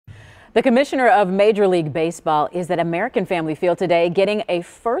The commissioner of Major League Baseball is at American Family Field today, getting a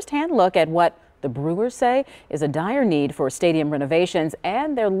first-hand look at what the Brewers say is a dire need for stadium renovations,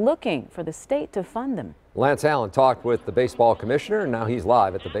 and they're looking for the state to fund them. Lance Allan talked with the baseball commissioner, and now he's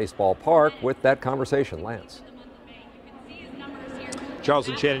live at the baseball park with that conversation. Lance. Charles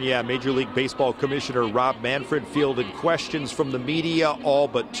and Shannon, Major League Baseball Commissioner Rob Manfred fielded questions from the media. All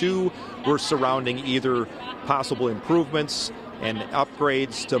but two were surrounding either possible improvements and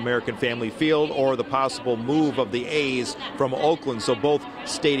upgrades to American Family Field or the possible move of the A's from Oakland, so both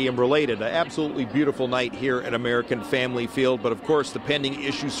stadium related. An absolutely beautiful night here at American Family Field, but of course the pending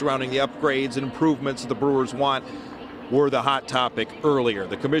issues surrounding the upgrades and improvements that the Brewers want were the hot topic earlier.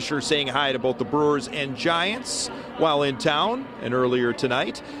 The commissioner saying hi to both the Brewers and Giants while in town and earlier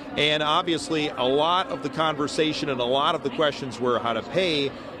tonight. And obviously a lot of the conversation and a lot of the questions were how to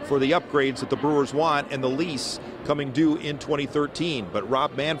pay for the upgrades that the Brewers want and the lease coming due in 2013. But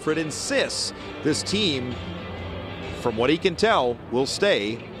Rob Manfred insists this team, from what he can tell, will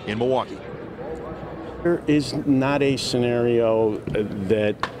stay in Milwaukee. There is not a scenario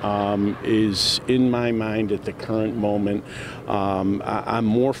that is in my mind at the current moment. I'm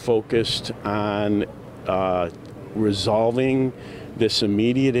more focused on resolving this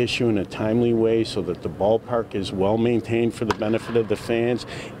immediate issue in a timely way so that the ballpark is well maintained for the benefit of the fans,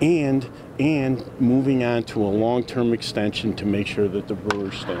 and moving on to a long-term extension to make sure that the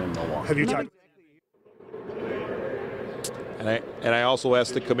Brewers stay in Milwaukee. Have you talked? And I also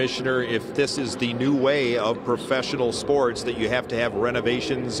asked the commissioner if this is the new way of professional sports, that you have to have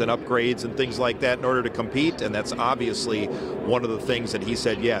renovations and upgrades and things like that in order to compete, and that's obviously one of the things that he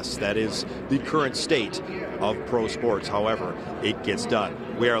said, yes, that is the current state of pro sports. However, it gets done.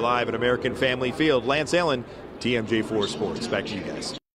 We are live at American Family Field. Lance Allan, TMJ4 Sports. Back to you guys.